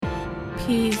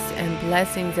Peace and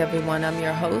blessings, everyone. I'm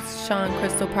your host, Sean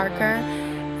Crystal Parker,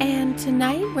 and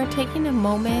tonight we're taking a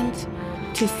moment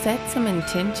to set some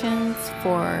intentions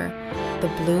for the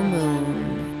blue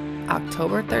moon,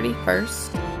 October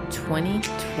 31st,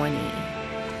 2020.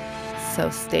 So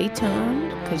stay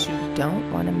tuned because you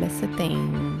don't want to miss a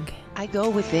thing. I go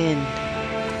within,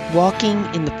 walking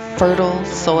in the fertile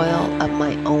soil of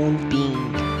my own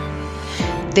being.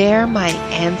 There my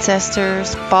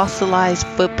ancestors' fossilized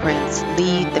footprints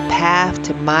lead the path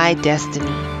to my destiny,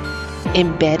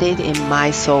 embedded in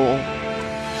my soul.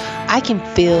 I can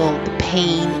feel the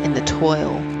pain and the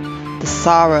toil, the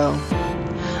sorrow.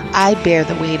 I bear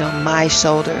the weight on my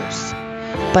shoulders,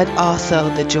 but also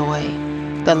the joy,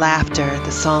 the laughter,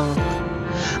 the song.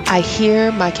 I hear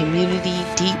my community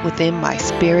deep within my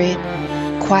spirit,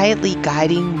 quietly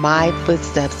guiding my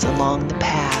footsteps along the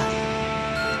path.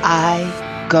 I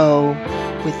go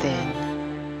within.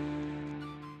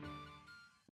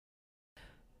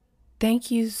 Thank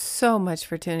you so much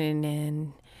for tuning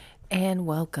in and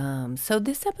welcome. So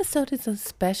this episode is a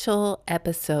special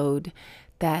episode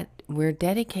that we're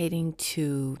dedicating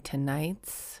to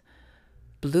tonight's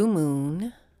blue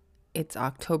moon. It's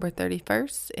October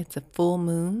 31st. It's a full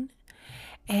moon.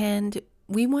 And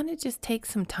we want to just take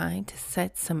some time to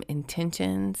set some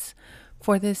intentions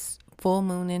for this full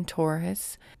moon in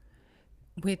Taurus,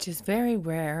 which is very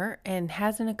rare and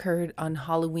hasn't occurred on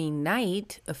Halloween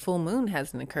night. A full moon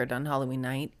hasn't occurred on Halloween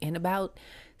night in about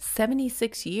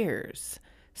 76 years.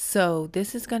 So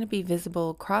this is going to be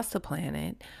visible across the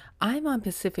planet. I'm on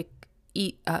Pacific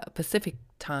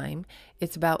time.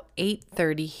 It's about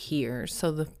 8:30 here.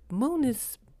 So the moon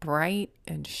is bright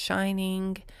and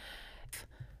shining.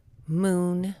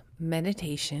 Moon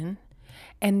meditation.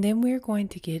 And then we're going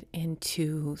to get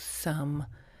into some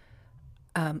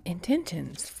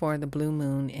intentions for the blue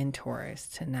moon in Taurus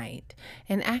tonight.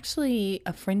 And actually,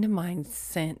 a friend of mine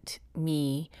sent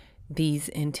me these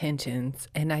intentions,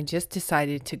 and I just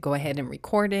decided to go ahead and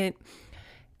record it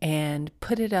and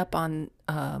put it up on,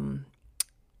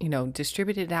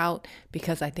 distribute it out,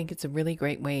 because I think it's a really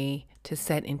great way to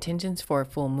set intentions for a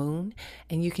full moon.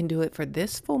 And you can do it for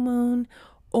this full moon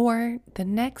or the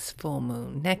next full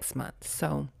moon next month.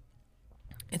 So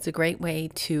it's a great way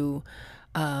to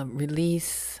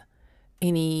release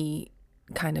any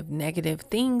kind of negative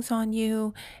things on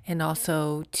you, and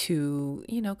also to,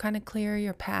 kind of clear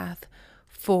your path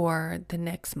for the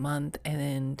next month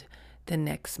and the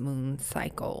next moon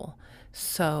cycle.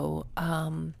 So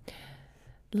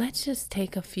let's just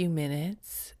take a few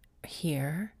minutes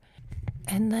here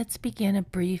and let's begin a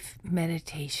brief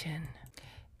meditation.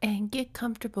 And get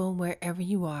comfortable wherever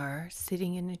you are,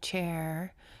 sitting in a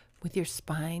chair with your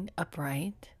spine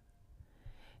upright.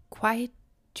 Quiet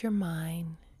your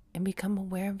mind and become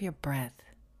aware of your breath.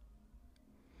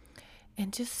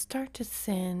 And just start to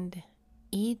send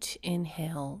each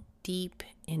inhale deep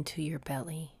into your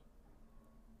belly.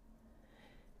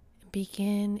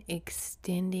 Begin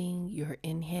extending your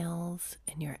inhales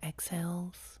and your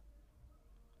exhales.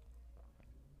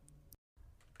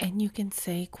 And you can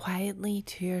say quietly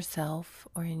to yourself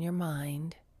or in your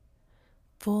mind,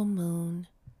 "Full moon,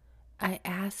 I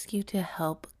ask you to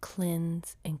help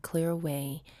cleanse and clear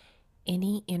away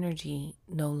any energy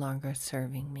no longer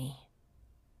serving me."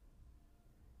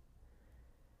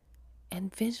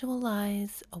 And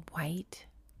visualize a white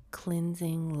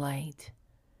cleansing light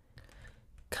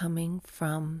coming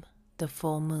from the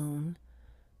full moon,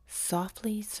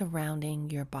 softly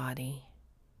surrounding your body.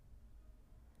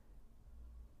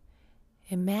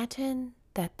 Imagine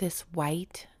that this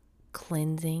white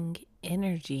cleansing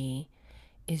energy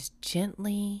is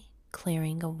gently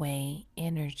clearing away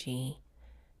energy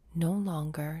no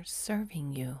longer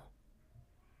serving you.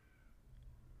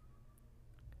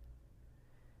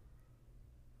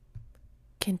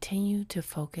 Continue to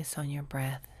focus on your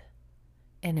breath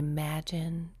and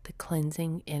imagine the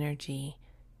cleansing energy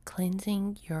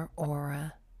cleansing your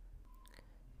aura.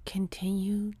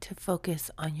 Continue to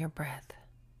focus on your breath.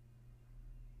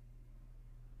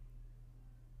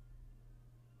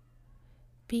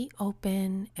 Be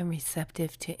open and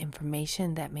receptive to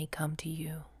information that may come to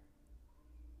you.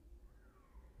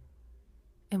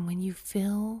 And when you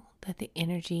feel that the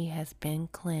energy has been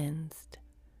cleansed,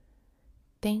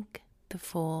 thank the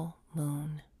full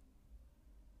moon.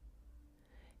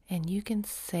 And you can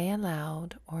say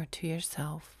aloud or to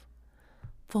yourself,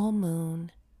 "Full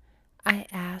moon, I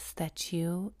ask that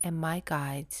you and my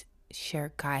guides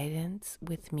share guidance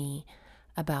with me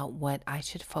about what I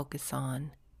should focus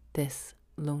on this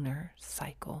lunar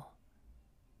cycle."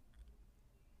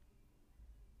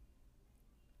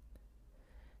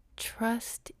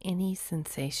 trust any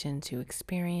sensations you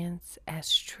experience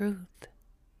as truth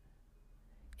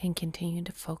and continue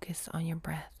to focus on your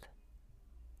breath.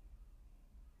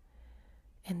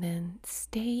 And then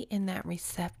stay in that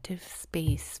receptive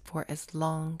space for as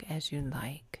long as you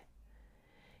like.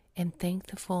 And thank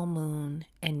the full moon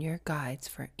and your guides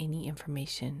for any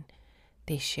information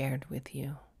they shared with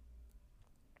you.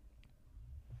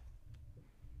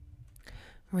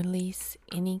 Release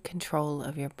any control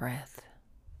of your breath.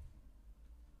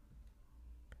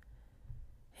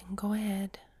 And go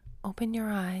ahead, open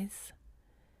your eyes,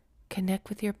 connect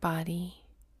with your body,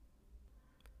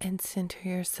 and center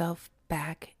yourself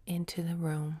back into the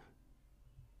room.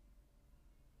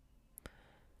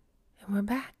 And we're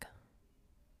back.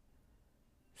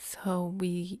 So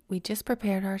we just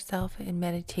prepared ourselves in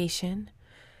meditation,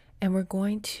 and we're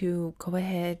going to go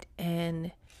ahead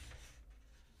and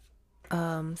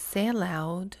say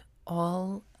aloud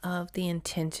all of the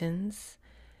intentions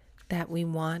that we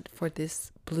want for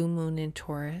this blue moon in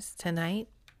Taurus tonight.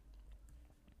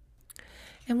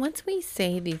 And once we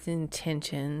say these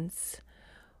intentions,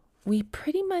 we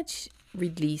pretty much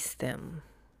release them.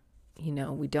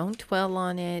 We don't dwell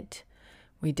on it.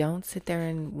 We don't sit there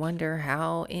and wonder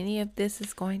how any of this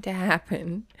is going to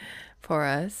happen for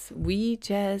us. We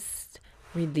just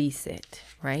release it,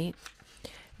 right?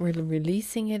 We're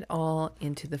releasing it all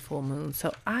into the full moon.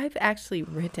 So I've actually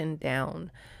written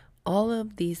down all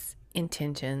of these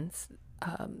intentions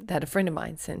that a friend of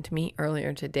mine sent to me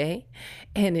earlier today.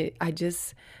 And I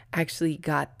just actually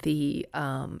got the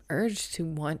urge to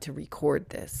want to record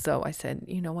this. So I said,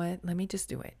 you know what? Let me just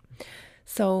do it.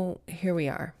 So here we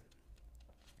are.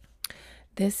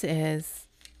 This is,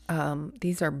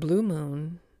 these are blue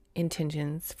moon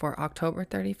intentions for October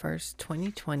 31st,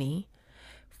 2020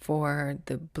 for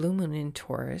the blue moon in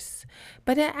Taurus.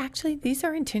 But actually, these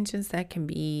are intentions that can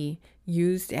be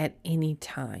used at any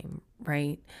time,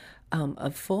 right?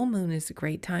 A full moon is a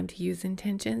great time to use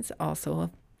intentions, also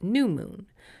a new moon.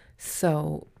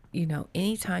 So,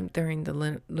 anytime during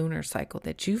the lunar cycle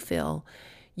that you feel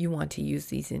you want to use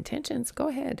these intentions, go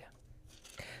ahead.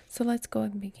 So let's go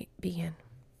and begin.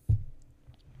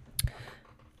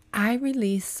 I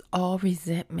release all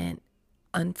resentment,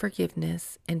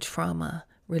 unforgiveness, and trauma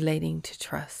relating to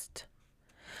trust.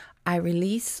 I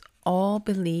release all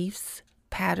beliefs,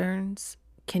 patterns,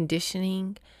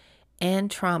 conditioning, and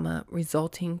trauma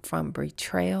resulting from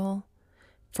betrayal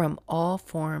from all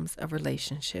forms of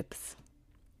relationships.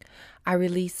 I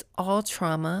release all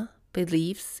trauma,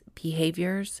 beliefs,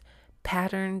 behaviors,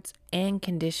 patterns, and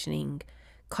conditioning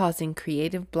causing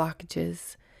creative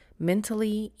blockages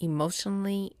mentally,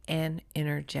 emotionally, and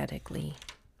energetically.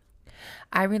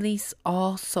 I release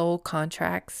all soul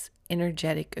contracts,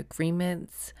 energetic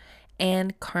agreements,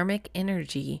 and karmic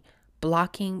energy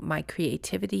blocking my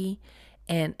creativity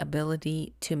and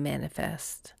ability to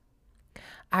manifest.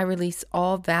 I release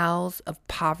all vows of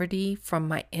poverty from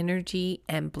my energy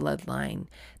and bloodline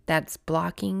that's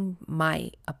blocking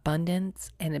my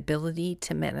abundance and ability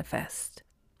to manifest.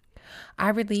 I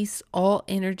release all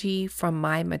energy from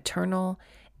my maternal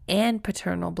and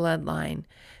paternal bloodline,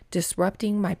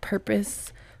 disrupting my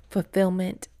purpose,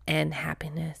 fulfillment, and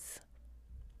happiness.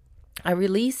 I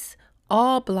release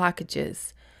all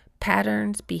blockages,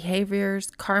 patterns, behaviors,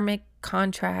 karmic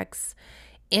contracts,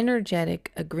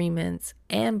 energetic agreements,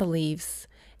 and beliefs,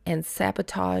 and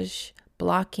sabotage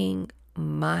blocking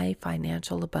my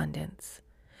financial abundance.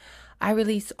 I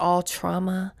release all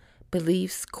trauma,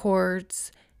 beliefs,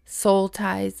 cords, soul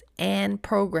ties, and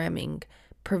programming,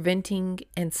 preventing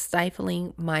and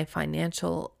stifling my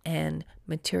financial and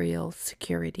material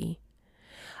security.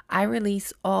 I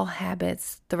release all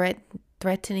habits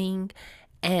threatening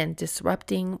and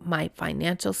disrupting my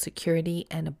financial security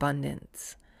and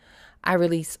abundance. I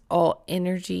release all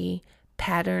energy,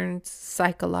 patterns,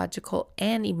 psychological,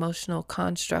 and emotional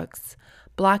constructs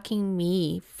blocking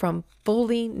me from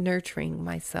fully nurturing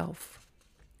myself.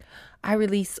 I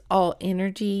release all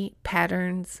energy,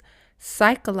 patterns,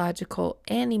 psychological,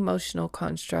 and emotional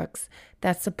constructs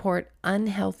that support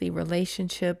unhealthy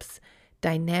relationships,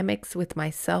 dynamics with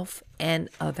myself and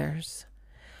others.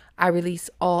 I release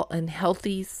all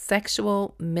unhealthy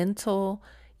sexual, mental,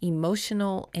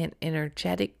 emotional, and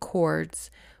energetic cords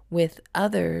with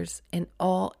others and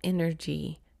all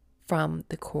energy from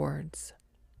the cords.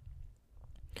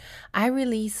 I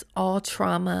release all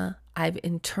trauma I've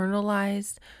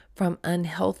internalized from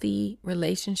unhealthy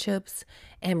relationships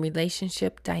and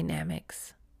relationship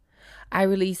dynamics. I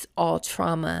release all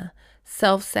trauma,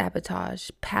 self-sabotage,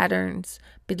 patterns,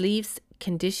 beliefs,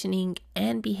 conditioning,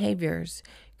 and behaviors,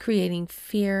 creating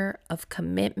fear of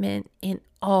commitment in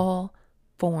all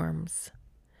forms.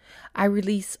 I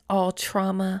release all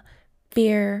trauma,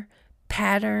 fear,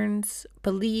 patterns,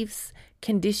 beliefs,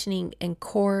 conditioning, and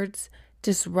cords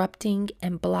disrupting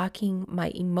and blocking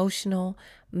my emotional,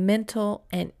 mental,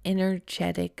 and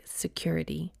energetic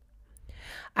security.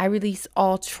 I release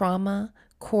all trauma,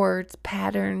 cords,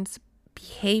 patterns,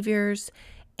 behaviors,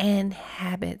 and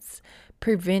habits,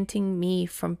 preventing me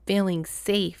from feeling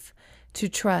safe to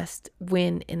trust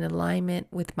when in alignment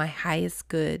with my highest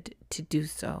good to do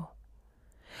so.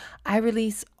 I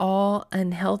release all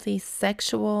unhealthy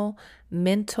sexual,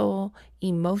 mental,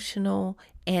 emotional,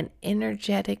 and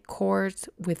energetic cords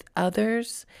with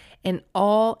others and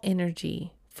all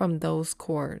energy from those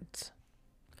cords.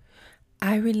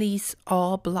 I release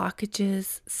all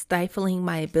blockages stifling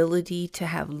my ability to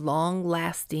have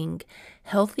long-lasting,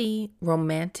 healthy,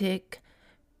 romantic,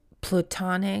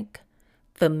 platonic,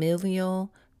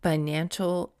 familial,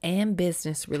 financial, and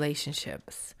business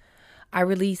relationships. I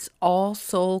release all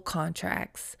soul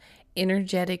contracts,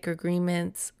 energetic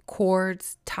agreements,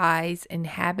 cords, ties, and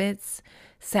habits,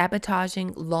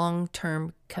 sabotaging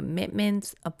long-term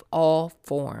commitments of all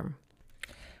form.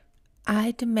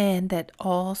 I demand that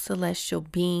all celestial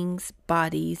beings,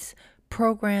 bodies,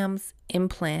 programs,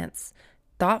 implants,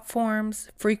 thought forms,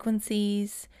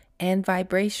 frequencies, and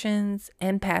vibrations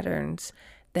and patterns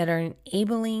that are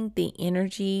enabling the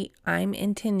energy I'm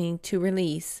intending to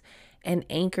release and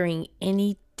anchoring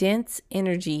any dense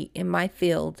energy in my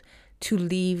field to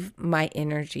leave my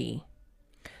energy.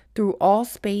 Through all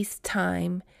space,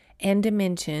 time, and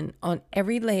dimension on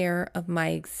every layer of my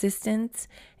existence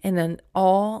and on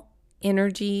all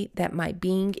energy that my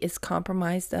being is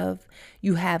compromised of,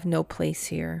 you have no place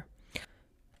here.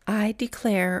 I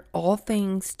declare all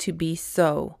things to be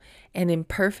so and in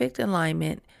perfect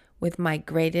alignment with my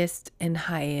greatest and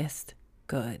highest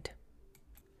good.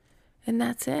 And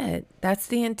that's it. That's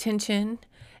the intention.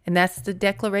 And that's the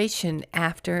declaration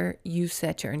after you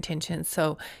set your intention.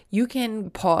 So you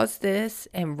can pause this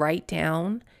and write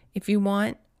down, if you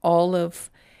want, all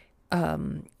of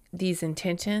these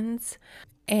intentions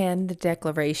and the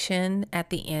declaration at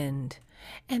the end.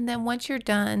 And then once you're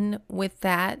done with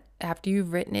that, after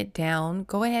you've written it down,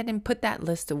 go ahead and put that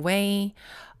list away.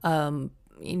 Burn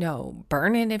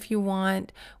it if you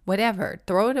want, whatever,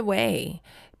 throw it away,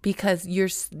 because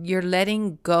you're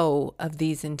letting go of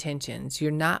these intentions.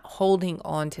 You're not holding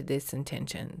on to these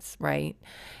intentions, right?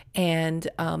 And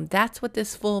that's what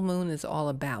this full moon is all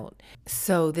about.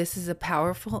 So this is a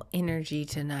powerful energy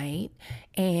tonight.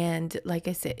 And like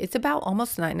I said, it's about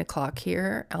almost 9:00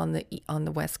 here on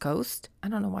the West Coast. I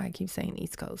don't know why I keep saying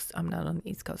East Coast. I'm not on the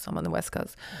East Coast. I'm on the West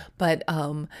Coast. But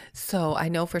so I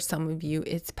know for some of you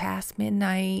it's past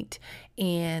midnight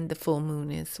and the full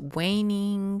moon is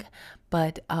waning.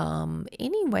 But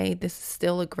anyway, this is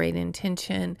still a great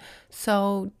intention.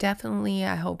 So definitely,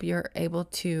 I hope you're able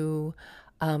to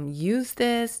use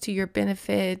this to your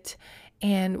benefit.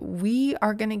 And we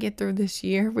are going to get through this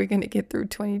year. We're going to get through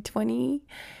 2020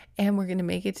 and we're going to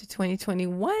make it to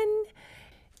 2021.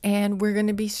 And we're going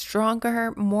to be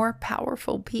stronger, more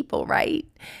powerful people, right?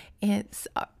 And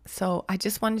so I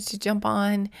just wanted to jump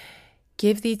on,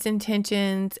 give these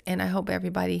intentions, and I hope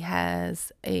everybody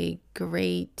has a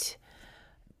great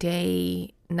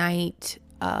day, night,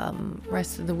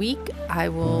 rest of the week. I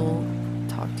will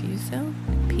talk to you soon.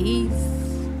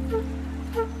 Peace.